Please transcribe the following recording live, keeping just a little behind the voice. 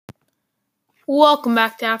Welcome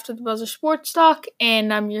back to After the Buzzer Sports Talk,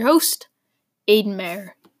 and I'm your host, Aiden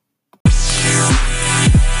Mayer.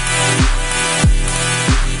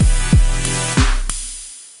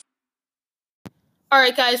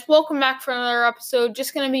 Alright guys, welcome back for another episode.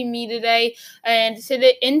 Just going to be me today, and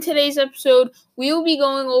in today's episode, we will be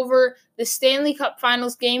going over the Stanley Cup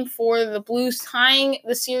Finals Game 4, the Blues tying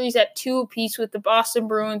the series at 2 apiece with the Boston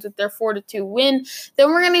Bruins with their 4-2 win. Then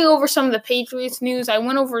we're going to go over some of the Patriots news. I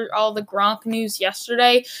went over all the Gronk news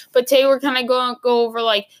yesterday, but today we're kind of going to go over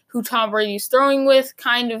who Tom Brady's throwing with,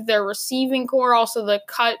 kind of their receiving core, also the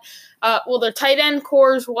their tight end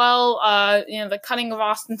core as well, the cutting of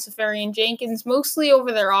Austin Seferian-Jenkins, mostly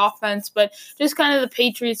over their offense, but just kind of the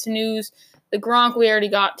Patriots news. The Gronk we already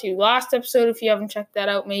got to last episode. If you haven't checked that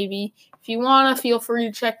out, maybe if you want to, feel free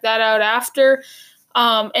to check that out after.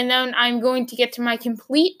 And then I'm going to get to my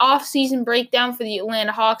complete off-season breakdown for the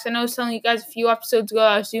Atlanta Hawks. I know I was telling you guys a few episodes ago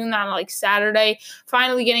I was doing that on Saturday.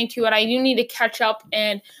 Finally getting to it. I do need to catch up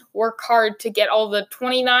and work hard to get all the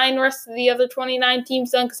rest of the other 29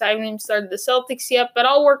 teams done because I haven't even started the Celtics yet. But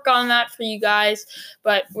I'll work on that for you guys.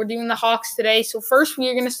 But we're doing the Hawks today. So first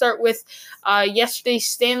we're going to start with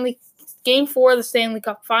yesterday's Game 4 of the Stanley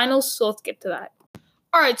Cup Finals. So let's get to that.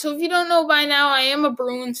 All right, so if you don't know by now, I am a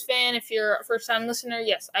Bruins fan. If you're a first-time listener,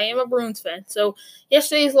 yes, I am a Bruins fan. So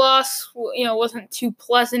yesterday's loss, wasn't too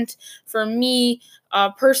pleasant for me.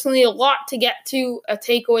 Personally, a lot to get to,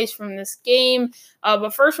 takeaways from this game.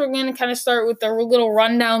 But first, we're going to kind of start with the little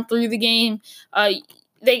rundown through the game.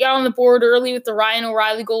 They got on the board early with the Ryan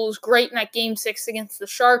O'Reilly goal. It was great in that Game 6 against the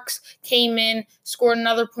Sharks. Came in, scored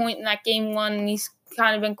another point in that Game 1, and he's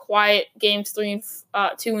kind of been quiet games 2 and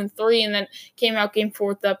 3, and then came out Game 4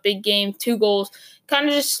 with that big game, 2 goals. Kind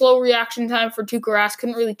of just slow reaction time for Tuukka Rask.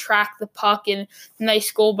 Couldn't really track the puck, and nice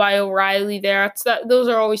goal by O'Reilly there. Those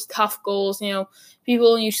are always tough goals.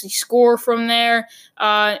 People usually score from there.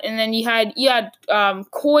 And then you had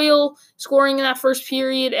Coyle scoring in that first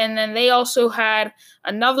period, and then they also had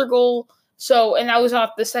another goal. And that was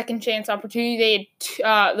off the second chance opportunity. They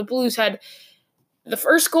had the Blues had the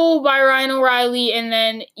first goal by Ryan O'Reilly, and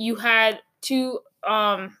then you had 2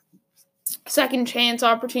 second chance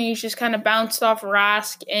opportunities just kind of bounced off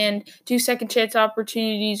Rask, and 2 second chance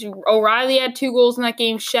opportunities. O'Reilly had 2 goals in that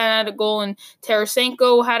game. Shen had a goal, and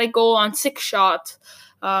Tarasenko had a goal on 6 shots,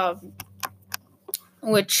 Tarasenko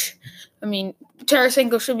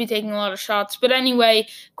should be taking a lot of shots. But anyway,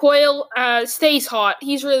 Coyle stays hot.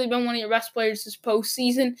 He's really been one of your best players this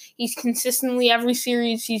postseason. He's consistently every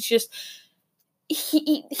series.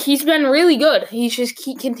 He's been really good. He's just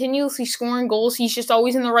continuously scoring goals. He's just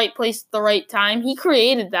always in the right place at the right time. He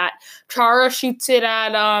created that. Chara shoots it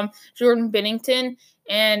at Jordan Binnington,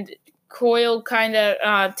 and Coyle kind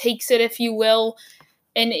of takes it, if you will.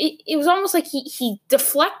 And it was almost like he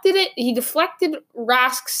deflected it. He deflected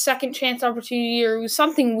Rask's second chance opportunity, or it was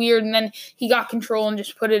something weird, and then he got control and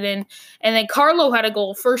just put it in. And then Carlo had a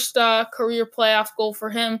goal. First career playoff goal for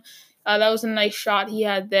him. That was a nice shot he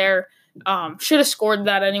had there. Should have scored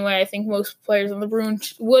that anyway. I think most players on the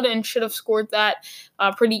Bruins would and should have scored that.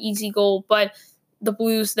 Pretty easy goal, but the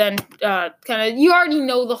Blues then you already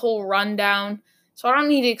know the whole rundown, so I don't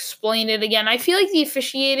need to explain it again. I feel like the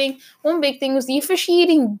officiating, one big thing was the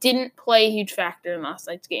officiating didn't play a huge factor in last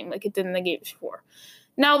night's game like it did in the games before.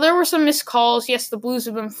 Now, there were some missed calls. Yes, the Blues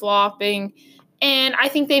have been flopping, and I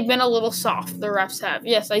think they've been a little soft. The refs have.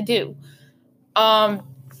 Yes, I do.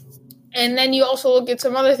 And then you also look at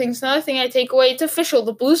some other things. Another thing I take away, it's official.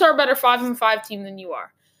 The Blues are a better 5-5 team than you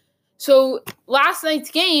are. So last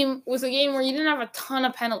night's game was a game where you didn't have a ton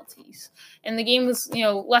of penalties. And the game was,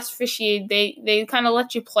 less officiated. They kind of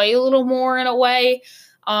let you play a little more in a way.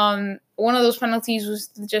 One of those penalties was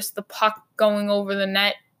just the puck going over the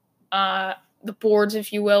net, the boards,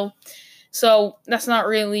 if you will. So that's not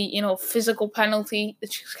really, physical penalty.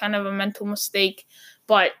 It's just kind of a mental mistake.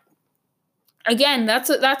 But again, that's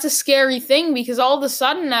a scary thing, because all of a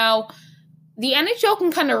sudden now the NHL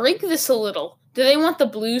can kind of rig this a little. Do they want the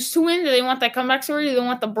Blues to win? Do they want that comeback story? Do they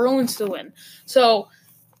want the Bruins to win? So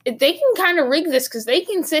if they can kind of rig this, because they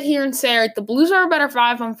can sit here and say, all right, the Blues are a better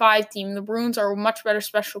 5-on-5 team. The Bruins are a much better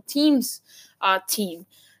special teams team.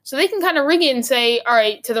 So they can kind of rig it and say, all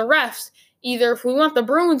right, to the refs, either if we want the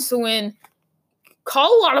Bruins to win,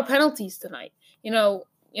 call a lot of penalties tonight.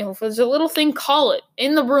 if there's a little thing, call it.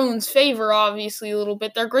 In the Bruins' favor, obviously, a little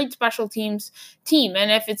bit. They're a great special teams team. And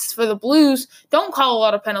if it's for the Blues, don't call a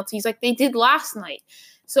lot of penalties like they did last night.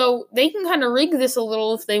 So they can kind of rig this a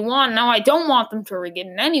little if they want. Now, I don't want them to rig it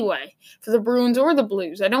in any way for the Bruins or the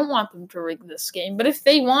Blues. I don't want them to rig this game. But if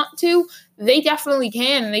they want to, they definitely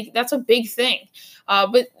can. And that's a big thing.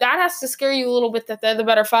 But that has to scare you a little bit that they're the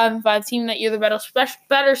better 5-5 team, that you're the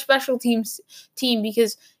better special teams team,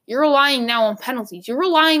 because you're relying now on penalties. You're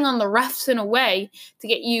relying on the refs in a way to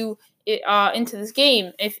get you into this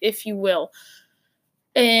game, if you will.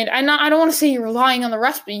 And I don't want to say you're relying on the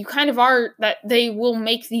refs, but you kind of are, that they will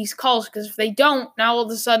make these calls, because if they don't, now all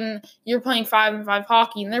of a sudden you're playing 5-5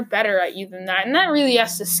 hockey and they're better at you than that. And that really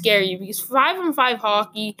has to scare you, because 5-5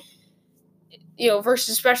 hockey,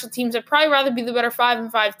 versus special teams, I'd probably rather be the better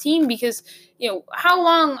 5-5 team, because, how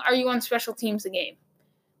long are you on special teams a game?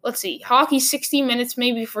 Let's see, hockey 60 minutes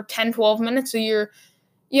maybe for 10, 12 minutes. So you're,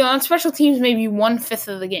 on special teams maybe 1/5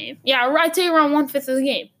 of the game. Yeah, I'd say around 1/5 of the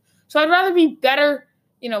game. So I'd rather be better,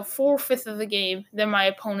 4/5 of the game than my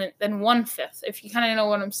opponent than 1/5, if you kind of know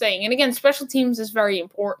what I'm saying. And again, special teams is very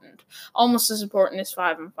important, almost as important as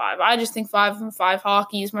 5-5. I just think 5-5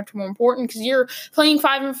 hockey is much more important, because you're playing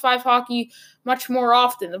 5-5 hockey much more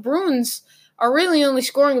often. The Bruins are really only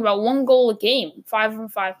scoring about 1 goal a game,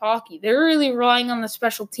 5-5 hockey. They're really relying on the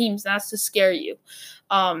special teams, and that's to scare you.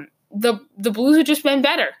 The Blues have just been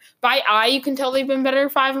better. By eye, you can tell they've been better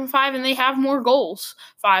 5-5, and they have more goals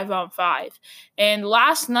 5-5. And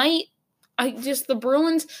last night, the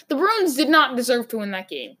Bruins did not deserve to win that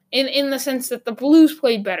game, in the sense that the Blues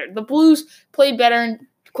played better. The Blues played better and,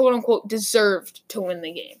 quote unquote, deserved to win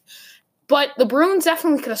the game. But the Bruins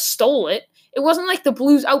definitely could have stole it. It wasn't like the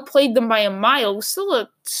Blues outplayed them by a mile. It was still a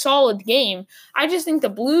solid game. I just think the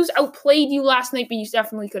Blues outplayed you last night, but you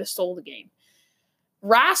definitely could have stole the game.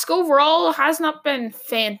 Rask overall has not been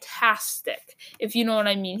fantastic, if you know what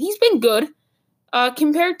I mean. He's been good.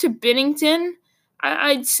 Compared to Binnington,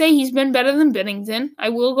 I'd say he's been better than Binnington. I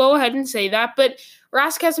will go ahead and say that. But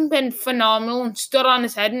Rask hasn't been phenomenal and stood on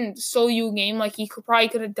his head and stole you a game like he probably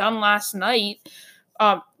could have done last night.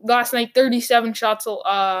 Last night, 37 shots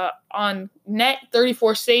on net,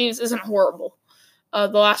 34 saves isn't horrible. The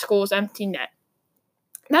last goal was empty net.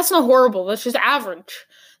 That's not horrible. That's just average.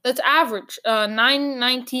 That's average.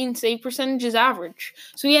 919 save percentage is average.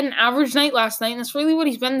 So he had an average night last night, and that's really what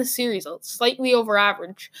he's been this series. Slightly over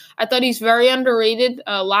average. I thought he's very underrated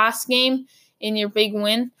last game in your big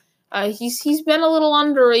win. He's been a little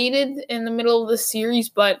underrated in the middle of the series,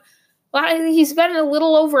 but he's been a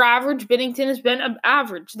little over average. Binnington has been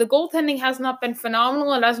average. The goaltending has not been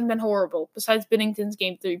phenomenal. It hasn't been horrible, besides Binnington's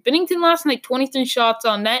game 3. Binnington last night, 23 shots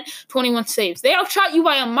on net, 21 saves. They outshot you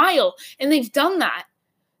by a mile, and they've done that.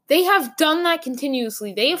 They have done that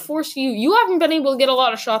continuously. They have forced you. You haven't been able to get a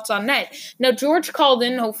lot of shots on net. Now, George called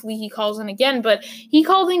in. Hopefully he calls in again. But he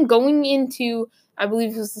called in going into, I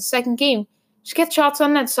believe it was the second game. Just get shots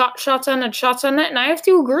on net, shots on net, shots on net. And I have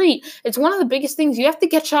to agree. It's one of the biggest things. You have to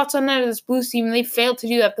get shots on net of this Blues team, and they failed to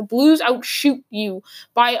do that. The Blues outshoot you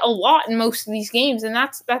by a lot in most of these games, and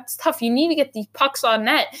that's tough. You need to get these pucks on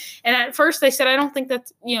net. And at first I said, I don't think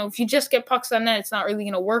that's, if you just get pucks on net, it's not really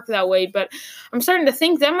going to work that way. But I'm starting to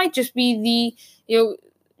think that might just be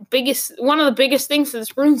one of the biggest things for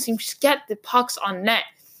this Bruins team. Just get the pucks on net.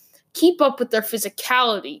 Keep up with their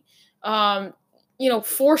physicality.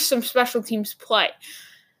 Force some special teams play.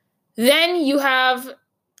 Then you have,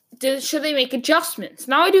 should they make adjustments?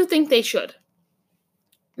 Now, I do think they should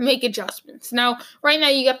make adjustments. Now, right now,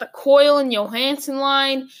 you got the Coyle and Johansson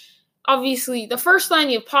line. Obviously, the first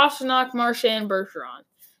line, you have Pastrnak, Marchand, Bergeron.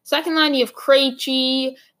 Second line, you have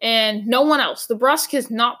Krejci and no one else. DeBrusk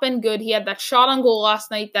has not been good. He had that shot on goal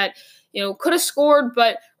last night that, could have scored,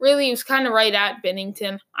 but really it was kind of right at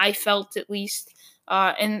Binnington, I felt at least.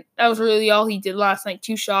 And that was really all he did last night.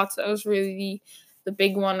 2 shots. That was really the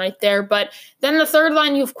big one right there. But then the third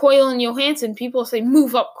line, you have Coyle and Johansson. People say,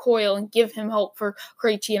 move up Coyle and give him help for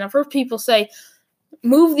Krejci. And I've heard people say,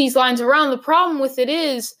 move these lines around. The problem with it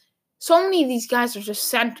is, so many of these guys are just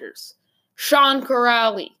centers. Sean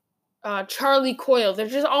Corrali, Charlie Coyle, they're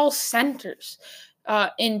just all centers.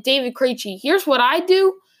 And David Krejci. Here's what I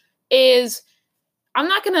do is, I'm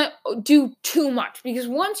not going to do too much, because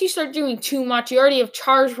once you start doing too much, you already have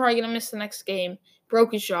Char's probably going to miss the next game.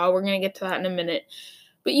 Broke his jaw. We're going to get to that in a minute.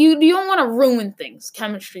 But you don't want to ruin things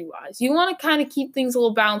chemistry-wise. You want to kind of keep things a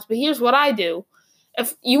little balanced. But here's what I do.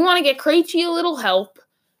 If you want to get Krejci a little help,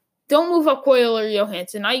 don't move up Coyle or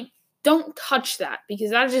Johansson. I don't touch that,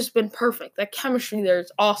 because that has just been perfect. That chemistry there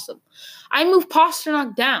is awesome. I move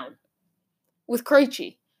Pastrnak down with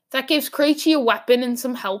Krejci. That gives Krejci a weapon and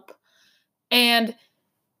some help. And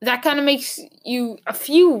that kind of makes you a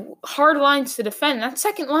few hard lines to defend. That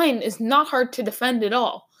second line is not hard to defend at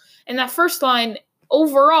all. And that first line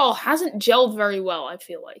overall hasn't gelled very well, I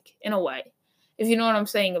feel like, in a way, if you know what I'm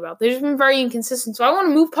saying about. They've just been very inconsistent. So I want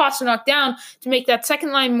to move Pastrnak down to make that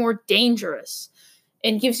second line more dangerous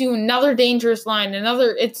and gives you another dangerous line.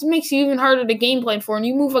 It makes you even harder to game plan for. And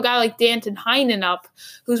you move a guy like Danton Heinen up,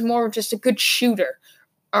 who's more of just a good shooter.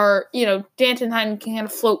 Or, Danton Heinen can kind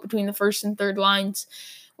of float between the first and third lines,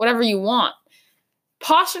 whatever you want.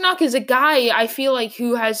 Pastrnak is a guy, I feel like,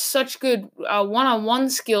 who has such good one-on-one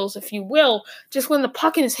skills, if you will. Just when the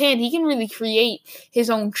puck in his hand, he can really create his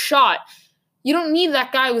own shot. You don't need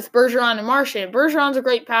that guy with Bergeron and Marchand. Bergeron's a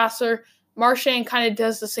great passer. Marchand kind of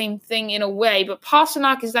does the same thing in a way, but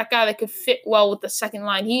Pastrnak is that guy that could fit well with the second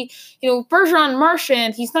line. Bergeron and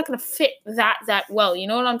Marchand, he's not going to fit that well. You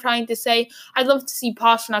know what I'm trying to say? I'd love to see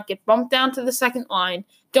Pastrnak get bumped down to the second line,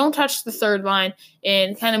 don't touch the third line,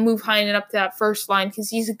 and kind of move Heinen up to that first line because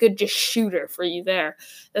he's a good just shooter for you there.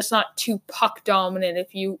 That's not too puck dominant,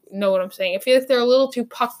 if you know what I'm saying. I feel like they're a little too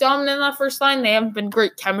puck dominant in that first line. They haven't been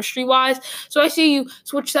great chemistry-wise. So I see you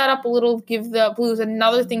switch that up a little, give the Blues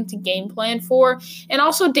another thing to game plan for. And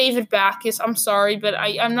also David Backes, I'm sorry, but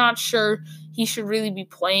I'm not sure he should really be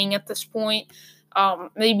playing at this point.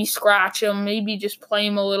 Maybe scratch him, maybe just play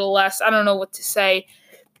him a little less. I don't know what to say.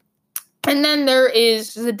 And then there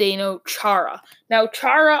is Zdeno Chara. Now,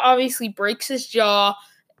 Chara obviously breaks his jaw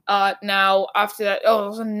now after that. Oh, it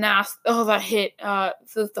was a nasty. Oh, that hit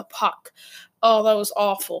the puck. Oh, that was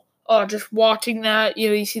awful. Oh, just watching that,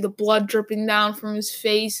 you see the blood dripping down from his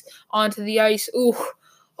face onto the ice. Ooh,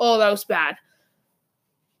 oh, that was bad.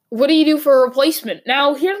 What do you do for a replacement?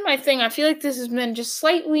 Now, here's my thing. I feel like this has been just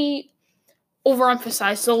slightly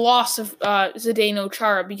overemphasize the loss of Zdeno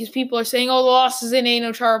Chara because people are saying, the loss of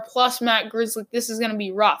Zdeno Chara plus Matt Grzelcyk, this is going to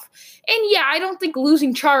be rough. And yeah, I don't think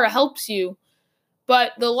losing Chara helps you,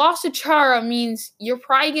 but the loss of Chara means you're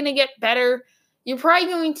probably going to get better. You're probably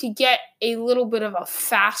going to get a little bit of a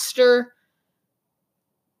faster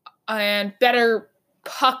and better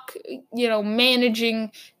puck,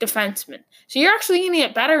 managing defenseman. So you're actually going to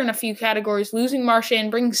get better in a few categories, losing Marchand,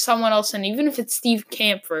 bringing someone else in, even if it's Steve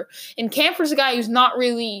Kampfer. And Kampfer's a guy who's not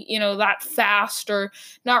really, that fast or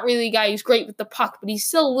not really a guy who's great with the puck, but he's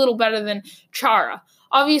still a little better than Chara.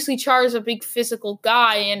 Obviously, Chara's a big physical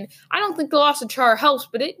guy, and I don't think the loss of Chara helps,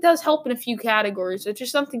 but it does help in a few categories. It's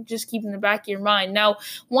just something to just keep in the back of your mind. Now,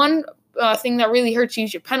 one thing that really hurts you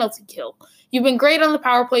is your penalty kill. You've been great on the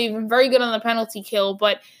power play. You've been very good on the penalty kill.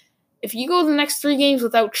 But if you go the next 3 games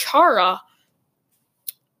without Chara,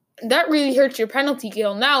 that really hurts your penalty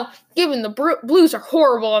kill. Now, given the Blues are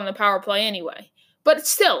horrible on the power play anyway. But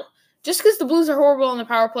still, just because the Blues are horrible on the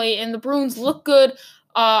power play and the Bruins look good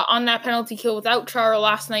on that penalty kill without Chara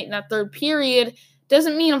last night in that third period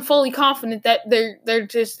doesn't mean I'm fully confident that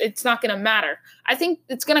it's not going to matter. I think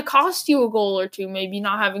it's going to cost you a goal or two, maybe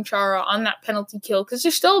not having Chara on that penalty kill, because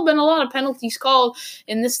there's still been a lot of penalties called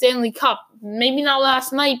in the Stanley Cup. Maybe not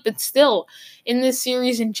last night, but still in this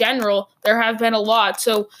series in general, there have been a lot.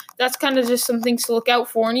 So that's kind of just some things to look out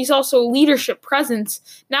for. And he's also a leadership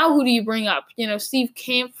presence. Now who do you bring up? Steve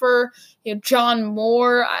Kampfer, John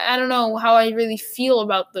Moore. I don't know how I really feel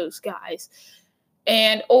about those guys.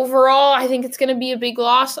 And overall, I think it's going to be a big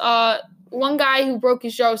loss. One guy who broke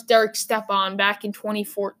his jaw was Derek Stepan back in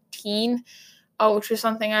 2014, which was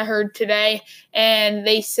something I heard today. And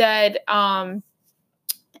they said,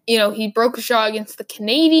 he broke his jaw against the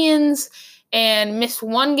Canadiens and missed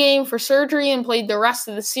 1 game for surgery and played the rest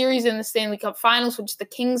of the series in the Stanley Cup Finals, which the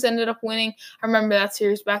Kings ended up winning. I remember that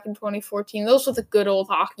series back in 2014. Those were the good old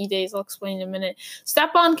hockey days. I'll explain in a minute.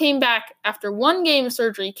 Stepan came back after 1 game of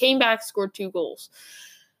surgery, came back, scored 2 goals.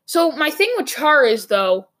 So my thing with Chara is,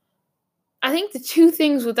 though, I think the 2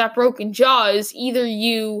 things with that broken jaw is either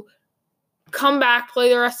you come back, play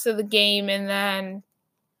the rest of the game, and then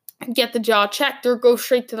get the jaw checked, or go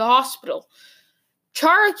straight to the hospital.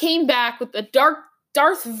 Chara came back with a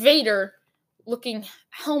Darth Vader-looking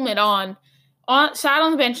helmet on, sat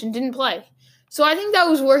on the bench, and didn't play. So I think that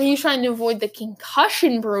was where he's trying to avoid the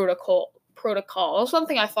concussion protocol. That was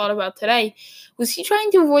something I thought about today. Was he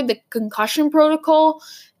trying to avoid the concussion protocol?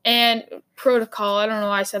 I don't know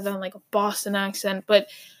why I said that in like a Boston accent, but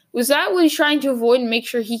was that what he's trying to avoid and make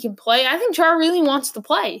sure he can play? I think Chara really wants to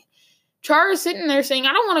play. Chara is sitting there saying,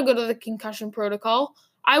 I don't want to go to the concussion protocol.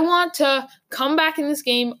 I want to come back in this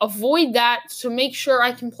game, avoid that, to make sure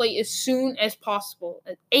I can play as soon as possible,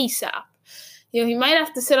 ASAP. He might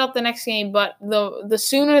have to sit out the next game, but the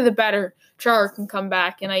sooner the better Chara can come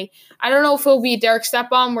back. And I don't know if it'll be a Derek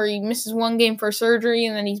Stepan where he misses 1 game for surgery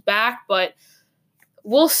and then he's back, but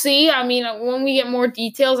we'll see. I mean, when we get more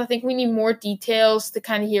details, I think we need more details to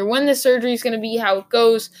kind of hear when the surgery is going to be, how it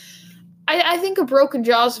goes. I think a broken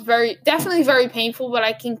jaw is definitely very painful, but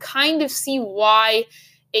I can kind of see why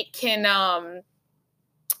it can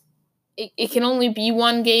it can only be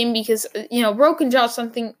one game, because broken jaw is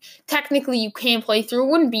something technically you can play through.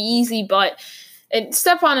 It wouldn't be easy, but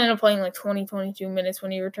Stepan ended up playing like 22 minutes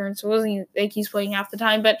when he returned, so it wasn't like he's playing half the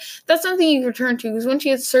time. But that's something you can return to, because when she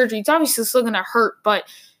gets surgery, it's obviously still going to hurt, but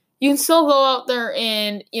you can still go out there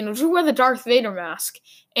and, just wear the Darth Vader mask.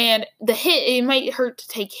 And the hit, it might hurt to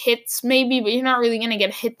take hits maybe, but you're not really going to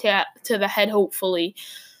get hit to the head, hopefully.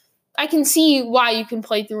 I can see why you can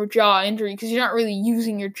play through a jaw injury, because you're not really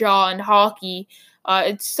using your jaw in hockey.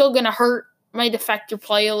 It's still going to hurt, might affect your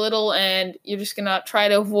play a little, and you're just going to try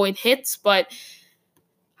to avoid hits, but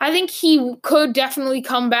I think he could definitely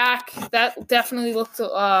come back. That definitely looked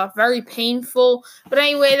very painful. But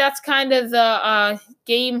anyway, that's kind of the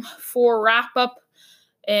Game 4 wrap-up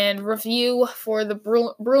and review for the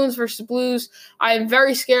Bruins versus Blues. I am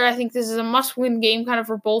very scared. I think this is a must-win game kind of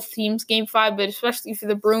for both teams, Game 5, but especially for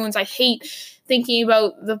the Bruins. I hate thinking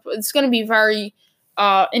about it's going to be very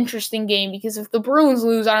interesting game, because if the Bruins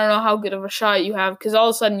lose, I don't know how good of a shot you have, because all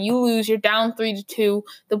of a sudden you lose, you're down 3-2.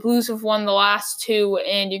 The Blues have won the last two,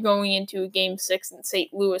 and you're going into a Game 6 in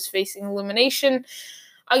St. Louis facing elimination.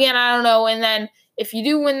 Again, I don't know. And then if you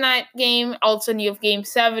do win that game, all of a sudden you have Game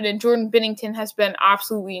 7, and Jordan Binnington has been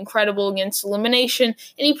absolutely incredible against elimination, and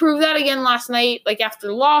he proved that again last night. Like,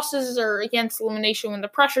 after losses or against elimination, when the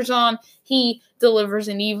pressure's on, he delivers,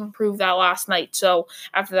 and he even proved that last night. So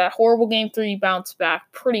after that horrible Game 3, he bounced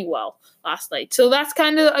back pretty well last night. So that's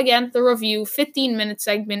kind of, again, the review, 15-minute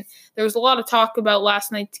segment. There was a lot of talk about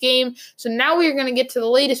last night's game. So now we're going to get to the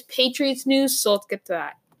latest Patriots news, so let's get to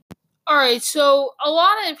that. All right, so a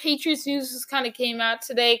lot of Patriots news just kind of came out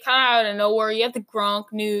today, kind of out of nowhere. You have the Gronk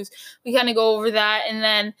news. We kind of go over that, and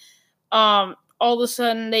then all of a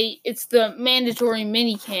sudden it's the mandatory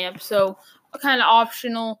mini camp, so a kind of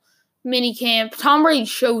optional mini camp. Tom Brady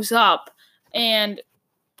shows up, and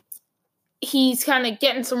he's kind of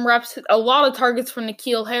getting some reps, a lot of targets from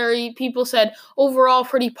N'Keal Harry. People said overall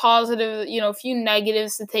pretty positive, a few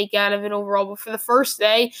negatives to take out of it overall. But for the first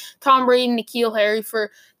day, Tom Brady and N'Keal Harry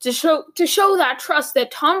to show that trust that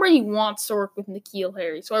Tom Brady wants to work with N'Keal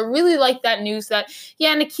Harry. So I really like that news that,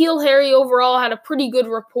 N'Keal Harry overall had a pretty good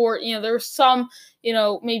report. There was some,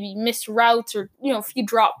 maybe missed routes or, a few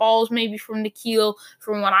drop balls maybe from N'Keal.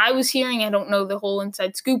 From what I was hearing, I don't know the whole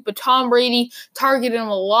inside scoop, but Tom Brady targeted him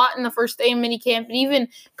a lot in the first day of minicamp, and even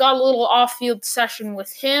got a little off-field session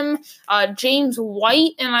with him, James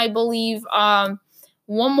White, and I believe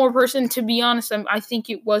one more person. To be honest, I think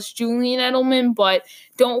it was Julian Edelman, but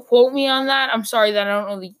don't quote me on that. I'm sorry that I don't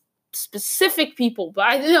know the specific people, but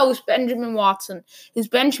I know it was Benjamin Watson. It was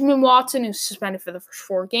Benjamin Watson who's suspended for the first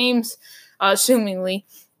 4 games, assumingly.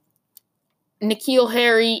 N'Keal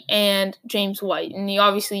Harry and James White, and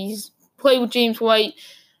he's played with James White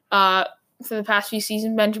for the past few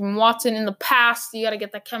seasons. Benjamin Watson in the past, you got to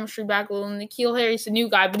get that chemistry back a little. N'Keal Harry's a new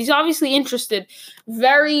guy, but he's obviously interested,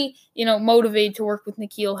 very, motivated to work with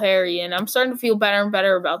N'Keal Harry, and I'm starting to feel better and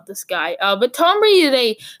better about this guy. But Tom Brady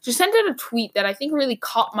today just sent out a tweet that I think really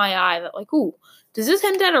caught my eye, that like, ooh, does this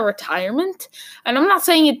hint at a retirement? And I'm not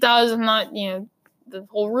saying it does, I'm not, the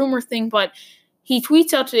whole rumor thing, but he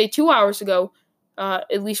tweets out today 2 hours ago,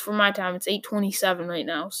 at least for my time, it's 8:27 right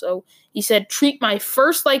now. So he said, treat my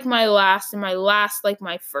first like my last and my last like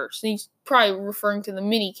my first. And he's probably referring to the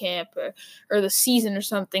mini camp or the season or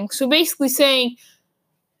something. So basically saying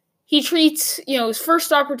he treats, his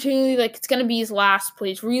first opportunity like it's going to be his last,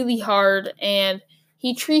 plays really hard, and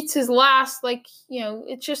he treats his last like,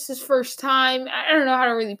 it's just his first time. I don't know how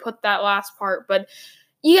to really put that last part, but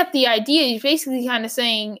you get the idea. He's basically kind of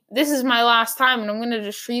saying, this is my last time, and I'm going to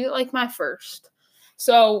just treat it like my first.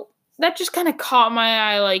 So that just kind of caught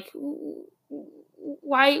my eye, like,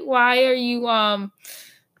 why are you, why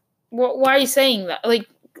are you saying that? Like,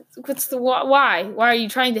 what's the, why? Why are you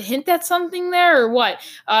trying to hint at something there, or what?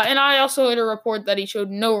 And I also had a report that he showed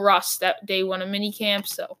no rust that day 1 of minicamp,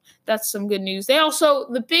 so that's some good news. They also,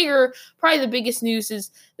 probably the biggest news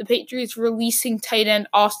is the Patriots releasing tight end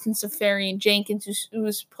Austin Seferian-Jenkins, who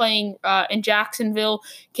was playing in Jacksonville,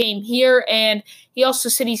 came here, and he also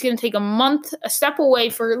said he's going to take a step away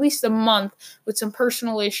for at least a month with some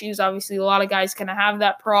personal issues. Obviously, a lot of guys kind of have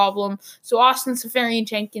that problem. So Austin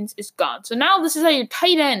Seferian-Jenkins is gone. So now this is how your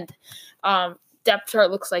tight end depth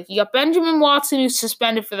chart looks like. You got Benjamin Watson, who's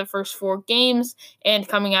suspended for the first 4 games and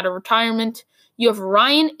coming out of retirement. You have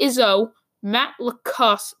Ryan Izzo, Matt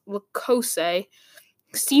Lacose,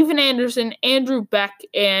 Steven Anderson, Andrew Beck,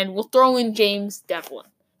 and we'll throw in James Devlin,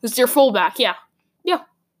 who's your fullback. Yeah.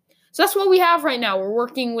 So that's what we have right now. We're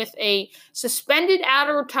working with a suspended out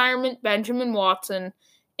of retirement Benjamin Watson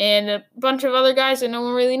and a bunch of other guys that no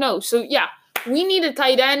one really knows. So, yeah, we need a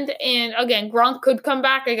tight end. And, again, Gronk could come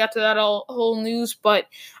back. I got to that whole news, but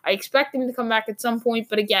I expect him to come back at some point.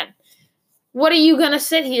 But, again, what are you going to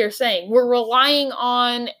sit here saying? We're relying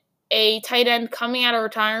on a tight end coming out of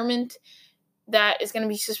retirement that is going to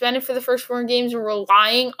be suspended for the first 4 games. We're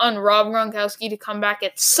relying on Rob Gronkowski to come back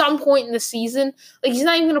at some point in the season. Like, he's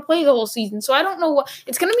not even going to play the whole season. So I don't know what –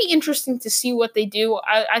 it's going to be interesting to see what they do.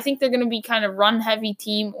 I think they're going to be kind of run-heavy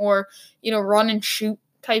team or, run and shoot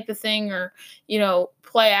type of thing or,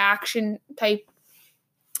 play action type.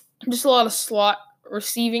 Just a lot of slot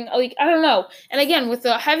receiving. Like, I don't know. And again, with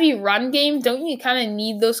a heavy run game, don't you kind of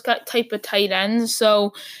need those type of tight ends?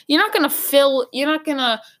 So you're not gonna fill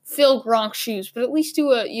Gronk's shoes, but at least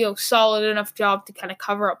do a solid enough job to kind of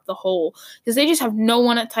cover up the hole because they just have no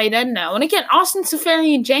one at tight end now. And again, Austin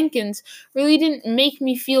Seferian-Jenkins really didn't make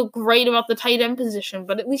me feel great about the tight end position,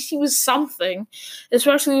 but at least he was something,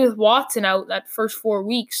 especially with Watson out that first 4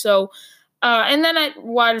 weeks. So. And then at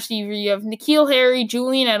wide receiver, you have N'Keal Harry,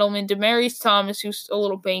 Julian Edelman, Demaryius Thomas, who's a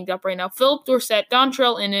little banged up right now, Philip Dorsett,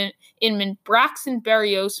 Dontrell Inman, Braxton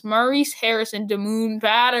Berrios, Maurice Harris, and Damoon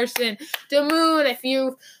Patterson. Damoon, if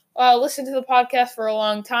you've listened to the podcast for a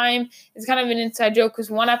long time, it's kind of an inside joke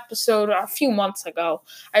because one episode a few months ago,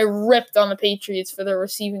 I ripped on the Patriots for their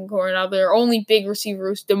receiving core. Now their only big receiver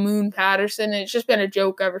was Damoon Patterson, and it's just been a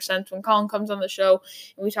joke ever since. When Colin comes on the show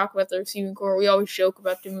and we talk about the receiving core, we always joke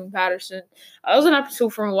about Damoon Patterson. That was an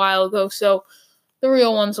episode from a while ago, so the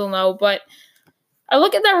real ones will know. But I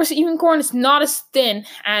look at that receiving core, and it's not as thin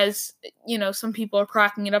as, some people are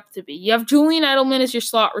cracking it up to be. You have Julian Edelman as your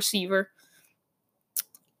slot receiver.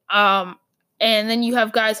 And then you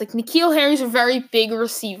have guys like N'Keal Harry's a very big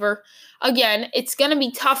receiver. Again, it's going to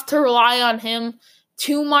be tough to rely on him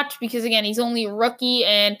too much because, again, he's only a rookie,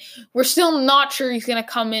 and we're still not sure he's going to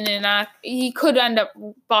come in and act. He could end up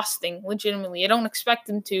busting, legitimately. I don't expect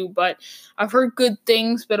him to, but I've heard good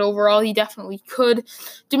things, but overall he definitely could.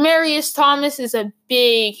 Demaryius Thomas is a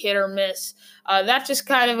big hit or miss. That's just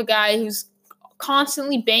kind of a guy who's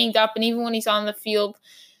constantly banged up, and even when he's on the field,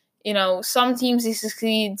 some teams he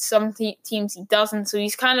succeeds, some teams he doesn't. So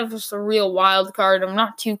he's kind of just a real wild card. I'm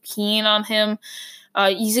not too keen on him.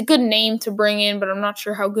 He's a good name to bring in, but I'm not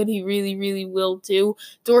sure how good he really, really will do.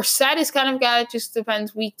 Dorsett is kind of a guy that just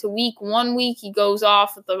depends week to week. 1 week he goes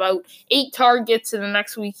off with about 8 targets, and the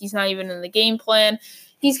next week he's not even in the game plan.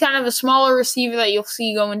 He's kind of a smaller receiver that you'll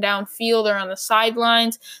see going downfield or on the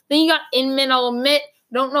sidelines. Then you got Inman, I'll admit.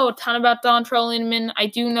 Don't know a ton about Dontrell Inman. I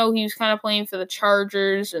do know he was kind of playing for the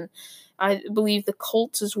Chargers and I believe the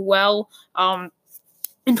Colts as well.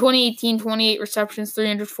 In 2018, 28 receptions,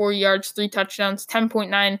 304 yards, 3 touchdowns,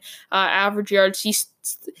 10.9 average yards. He's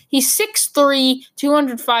 6'3",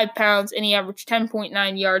 205 pounds, and he averaged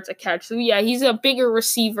 10.9 yards a catch. So, yeah, he's a bigger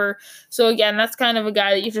receiver. So, again, that's kind of a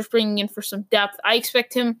guy that you're just bringing in for some depth. I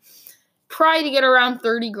expect him probably to get around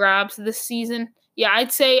 30 grabs this season. Yeah,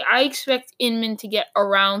 I expect Inman to get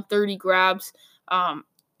around 30 grabs.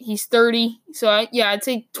 He's 30, so I'd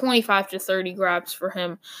say 25 to 30 grabs for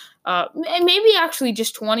him. Maybe actually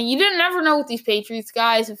just 20. You never know with these Patriots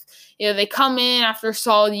guys if they come in after a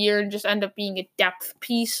solid year and just end up being a depth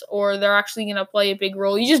piece, or they're actually going to play a big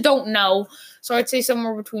role. You just don't know. So I'd say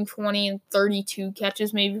somewhere between 20 and 32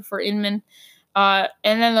 catches maybe for Inman. And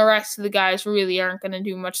then the rest of the guys really aren't going to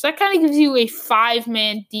do much. So that kind of gives you a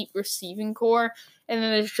 5-man deep receiving core. And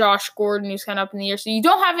then there's Josh Gordon, who's kind of up in the air. So you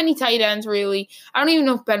don't have any tight ends, really. I don't even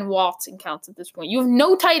know if Ben Watson counts at this point. You have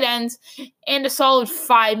no tight ends and a solid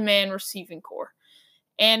 5-man receiving core.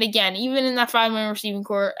 And again, even in that 5-man receiving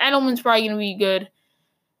core, Edelman's probably going to be good.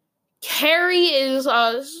 Harry is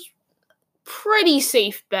a pretty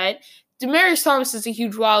safe bet. Demaryius Thomas is a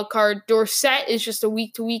huge wild card. Dorsett is just a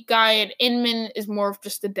week-to-week guy, and Inman is more of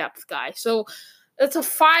just a depth guy. So that's a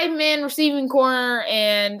 5-man receiving corner,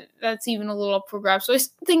 and that's even a little up for grabs. So I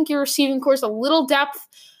think your receiving core is a little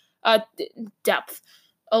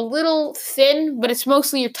a little thin, but it's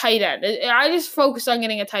mostly your tight end. I just focus on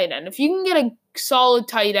getting a tight end. If you can get a solid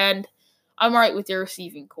tight end, I'm right with your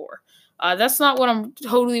receiving core. That's not what I'm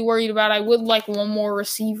totally worried about. I would like one more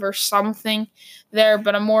receiver, something there,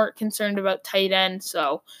 but I'm more concerned about tight end.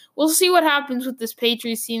 So we'll see what happens with this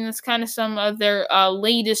Patriots team. That's kind of some of their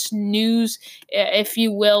latest news, if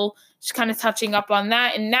you will, just kind of touching up on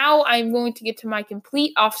that. And now I'm going to get to my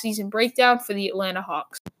complete offseason breakdown for the Atlanta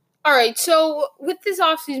Hawks. All right, so with this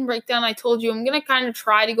offseason breakdown, I told you I'm going to kind of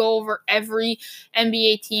try to go over every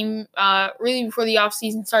NBA team really before the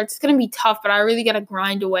offseason starts. It's going to be tough, but I really got to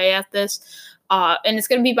grind away at this. And it's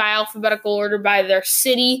going to be by alphabetical order by their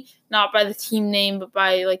city, not by the team name, but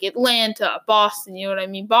by like Atlanta, Boston, you know what I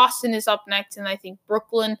mean? Boston is up next, and I think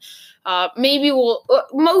Brooklyn. Maybe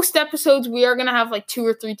most episodes we are going to have like 2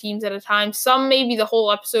 or 3 teams at a time. Some maybe the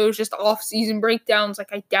whole episode is just off-season breakdowns.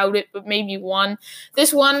 Like I doubt it, but maybe one.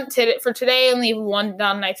 This one for today, I only have one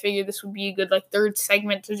done. I figured this would be a good like third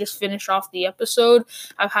segment to just finish off the episode.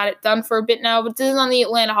 I've had it done for a bit now, but this is on the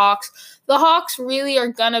Atlanta Hawks. The Hawks really are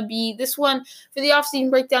going to be, this one for the offseason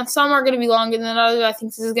breakdown, some are going to be longer than others. I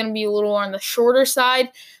think this is going to be a little on the shorter side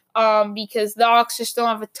because the Hawks just don't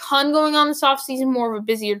have a ton going on this offseason, more of a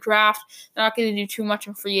busier draft. They're not going to do too much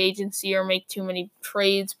in free agency or make too many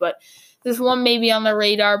trades, but this one may be on the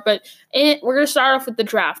radar. But we're going to start off with the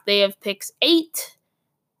draft. They have picks 8,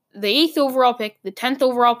 the 8th overall pick, the 10th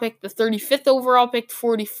overall pick, the 35th overall pick,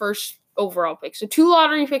 41st overall pick. So 2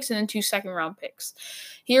 lottery picks and then 2 second-round picks.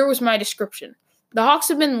 Here was my description. The Hawks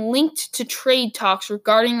have been linked to trade talks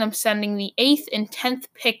regarding them sending the 8th and 10th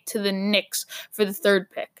pick to the Knicks for the 3rd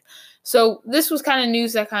pick. So this was kind of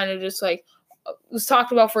news that kind of just like was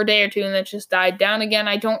talked about for a day or two and then just died down again.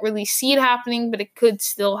 I don't really see it happening, but it could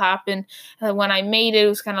still happen. When I made it, it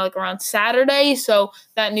was kind of like around Saturday, so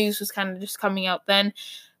that news was kind of just coming out then.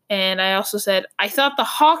 And I also said, I thought the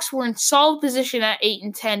Hawks were in solid position at 8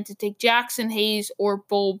 and 10 to take Jackson Hayes or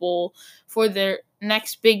Bol for their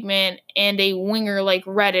next big man and a winger like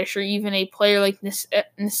Reddish or even a player like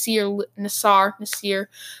Nasir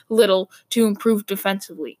Little to improve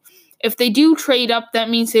defensively. If they do trade up, that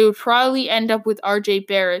means they would probably end up with RJ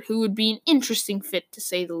Barrett, who would be an interesting fit to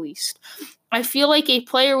say the least. I feel like a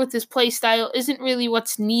player with this play style isn't really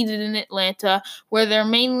what's needed in Atlanta, where their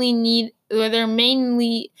main need is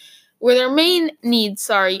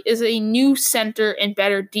a new center and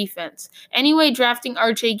better defense. Anyway, drafting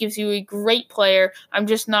RJ gives you a great player. I'm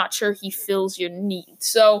just not sure he fills your needs.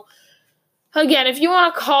 So, again, if you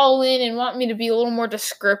want to call in and want me to be a little more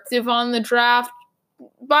descriptive on the draft,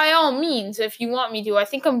 by all means, if you want me to. I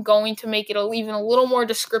think I'm going to make it even a little more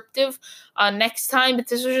descriptive next time, but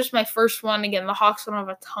this was just my first one. Again, the Hawks don't have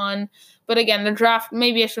a ton, but again, the draft,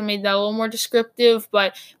 maybe I should have made that a little more descriptive,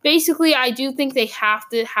 but basically, I do think they have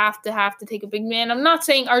to take a big man. I'm not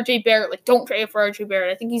saying RJ Barrett, like, don't trade for RJ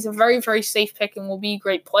Barrett. I think he's a very, very safe pick and will be a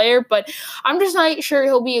great player, but I'm just not sure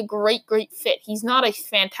he'll be a great fit. He's not a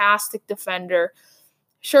fantastic defender.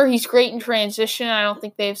 Sure, he's great in transition. I don't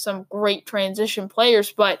think they have some great transition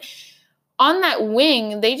players, but on that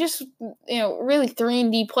wing, they just, really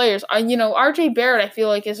 3-and-D players. RJ Barrett, I feel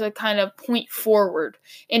like, is a kind of point forward.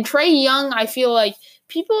 And Trae Young, I feel like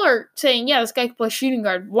people are saying, yeah, this guy can play shooting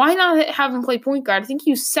guard. Why not have him play point guard? I think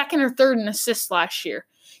he was 2nd or 3rd in assists last year.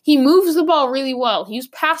 He moves the ball really well. He was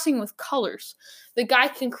passing with colors. The guy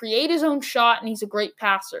can create his own shot, and he's a great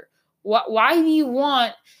passer. Why do you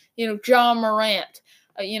want, John Morant?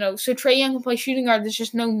 So Trae Young can play shooting guard. There's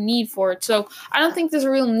just no need for it. So I don't think there's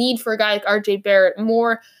a real need for a guy like RJ Barrett.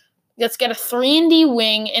 More, let's get a 3-and-D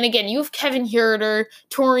wing. And again, you have Kevin Huerter,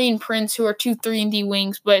 Taurean Prince, who are 2 3-and-D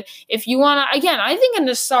wings. But if you want to, again, I think a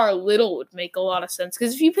Nasir Little would make a lot of sense.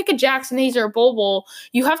 Because if you pick a Jackson Hayes or a Bol,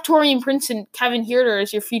 you have Taurean Prince and Kevin Huerter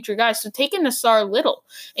as your future guys. So take a Nasir Little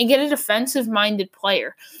and get a defensive-minded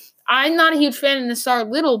player. I'm not a huge fan of Nasir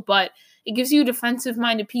Little, but it gives you a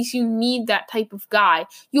defensive-minded piece. You need that type of guy.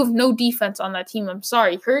 You have no defense on that team. I'm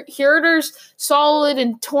sorry. Huerter's solid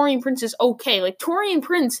and Taurean Prince is okay. Like, Taurean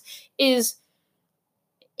Prince is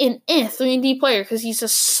an 3-and-D player because he's a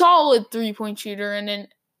solid three-point shooter and an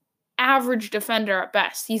average defender at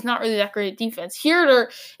best. He's not really that great at defense. Huerter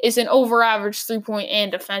is an over-average three-point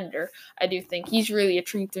and defender, I do think. He's really a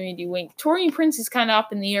true 3-and-D wing. Taurean Prince is kind of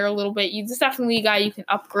up in the air a little bit. He's definitely a guy you can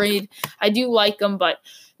upgrade. I do like him, but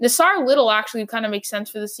Nasir Little actually kind of makes sense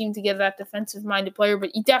for this team to get that defensive-minded player,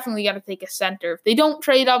 but you definitely got to take a center. If they don't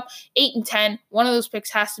trade up 8 and 10, one of those picks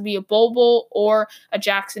has to be a Bol or a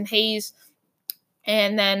Jackson Hayes.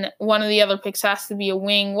 And then one of the other picks has to be a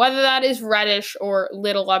wing, whether that is Reddish or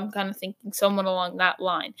Little. I'm kind of thinking someone along that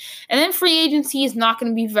line. And then free agency is not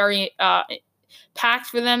going to be very packed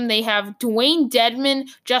for them. They have Dwayne Dedmon,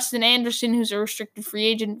 Justin Anderson, who's a restricted free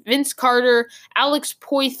agent, Vince Carter, Alex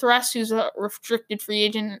Poythress, who's a restricted free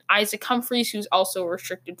agent, and Isaac Humphries, who's also a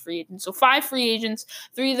restricted free agent. So 5 free agents,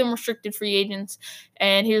 3 of them restricted free agents.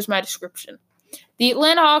 And here's my description. The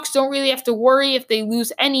Atlanta Hawks don't really have to worry if they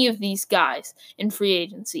lose any of these guys in free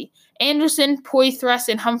agency. Anderson, Poythress,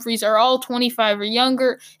 and Humphries are all 25 or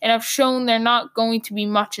younger and have shown they're not going to be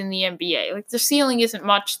much in the NBA. Like, the ceiling isn't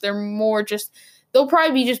much. They're more just they'll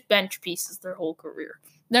probably be just bench pieces their whole career.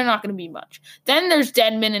 They're not going to be much. Then there's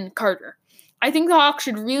Dedmon and Carter. I think the Hawks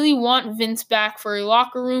should really want Vince back for a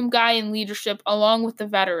locker room guy in leadership along with the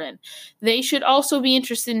veteran. They should also be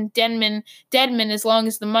interested in Dedmon as long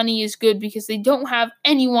as the money is good because they don't have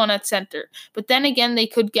anyone at center. But then again, they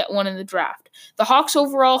could get one in the draft. The Hawks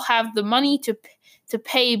overall have the money to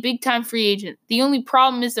pay a big-time free agent. The only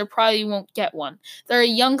problem is they probably won't get one. They're a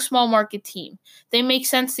young, small market team. They make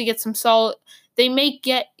sense to get some solid. They may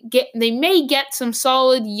get some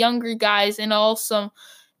solid younger guys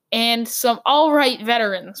and some all-right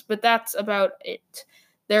veterans, but that's about it.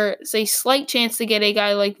 There's a slight chance to get a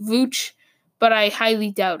guy like Vooch, but I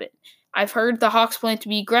highly doubt it. I've heard the Hawks plan to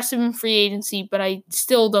be aggressive in free agency, but I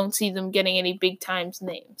still don't see them getting any big-time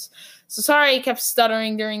names. So sorry I kept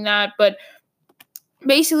stuttering during that, but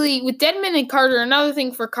basically, with Dedmon and Carter, another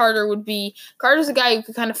thing for Carter would be Carter's a guy who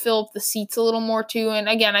could kind of fill up the seats a little more too, and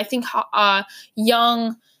again, I think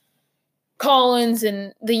young Collins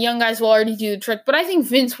and the young guys will already do the trick, but I think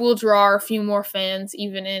Vince will draw a few more fans,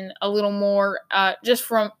 even in a little more, just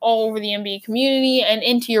from all over the NBA community and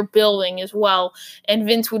into your building as well. And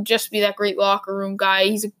Vince would just be that great locker room guy.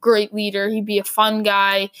 He's a great leader. He'd be a fun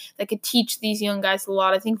guy that could teach these young guys a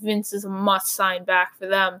lot. I think Vince is a must-sign back for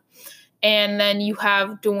them. And then you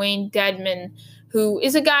have Dewayne Dedmon, who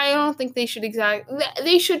is a guy I don't think they should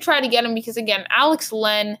they should try to get him because, again, Alex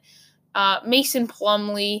Len, Mason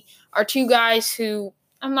Plumlee are two guys who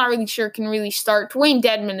I'm not really sure can really start. Dewayne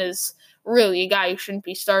Dedmon is really a guy who shouldn't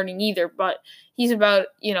be starting either, but he's about,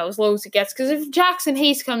 as low as it gets. Because if Jackson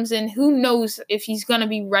Hayes comes in, who knows if he's going to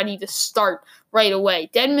be ready to start right away.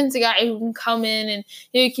 Dedmon's a guy who can come in and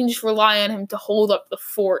you can just rely on him to hold up the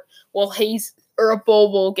fort while Hayes or a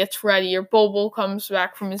Bobo gets ready, or Bobo comes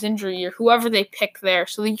back from his injury, or whoever they pick there.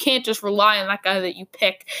 So you can't just rely on that guy that you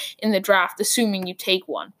pick in the draft, assuming you take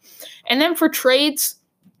one. And then for trades,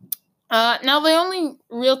 now the only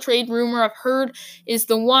real trade rumor I've heard is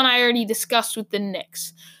the one I already discussed with the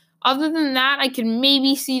Knicks. Other than that, I could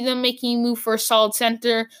maybe see them making a move for a solid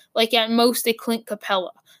center, like at most a Clint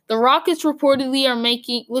Capella. The Rockets reportedly are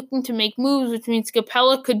looking to make moves, which means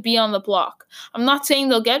Capella could be on the block. I'm not saying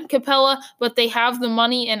they'll get Capella, but they have the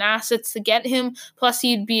money and assets to get him, plus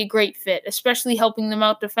he'd be a great fit, especially helping them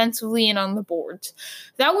out defensively and on the boards.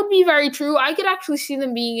 That would be very true. I could actually see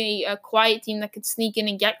them being a quiet team that could sneak in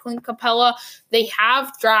and get Clint Capella. They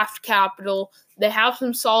have draft capital. They have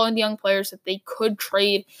some solid young players that they could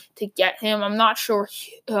trade to get him. I'm not sure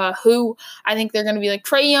who. I think they're going to be like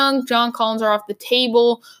Trae Young, John Collins are off the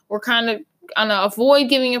table. We're kind of going to avoid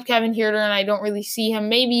giving up Kevin Huerter, and I don't really see him.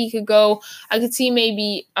 Maybe he could go. I could see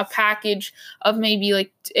maybe a package of maybe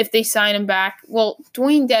like if they sign him back. Well,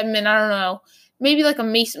 Dewayne Dedmon, I don't know. Maybe like a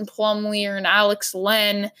Mason Plumlee or an Alex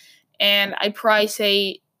Len, and I'd probably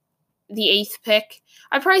say the 8th pick.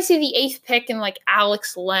 I'd probably say the 8th pick and like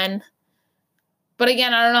Alex Len. But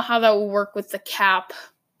again, I don't know how that will work with the cap.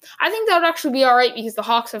 I think that would actually be all right because the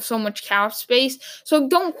Hawks have so much cap space. So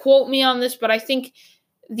don't quote me on this, but I think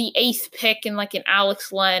the 8th pick and like an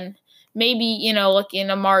Alex Len, maybe, like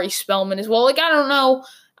an Amari Spellman as well. Like, I don't know.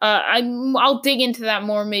 I'll dig into that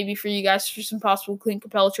more maybe for you guys for some possible Clint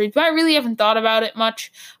Capella trades, but I really haven't thought about it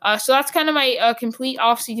much. So that's kind of my complete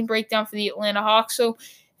offseason breakdown for the Atlanta Hawks. So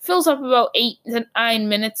fills up about 8 to 9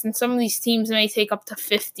 minutes, and some of these teams may take up to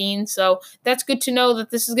 15, so that's good to know that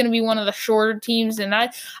this is going to be one of the shorter teams, and I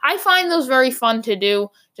find those very fun to do,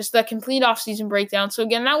 just the complete offseason breakdown. So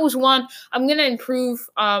again, that was one. I'm going to improve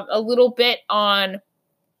a little bit on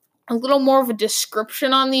a little more of a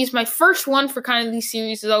description on these. My first one for kind of these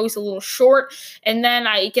series is always a little short, and then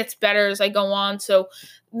it gets better as I go on, so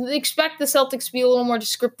expect the Celtics to be a little more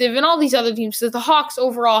descriptive, and all these other teams, because the Hawks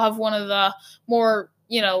overall have one of the more,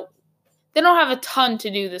 they don't have a ton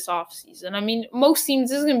to do this offseason. I mean, most teams,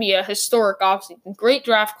 this is going to be a historic offseason. Great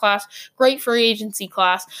draft class, great free agency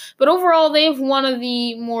class. But overall, they have one of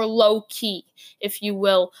the more low-key, if you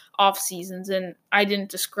will, offseasons. And I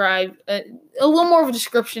didn't describe a little more of a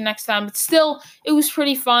description next time. But still, it was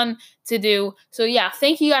pretty fun to do. So, yeah,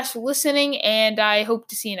 thank you guys for listening, and I hope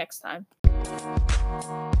to see you next time.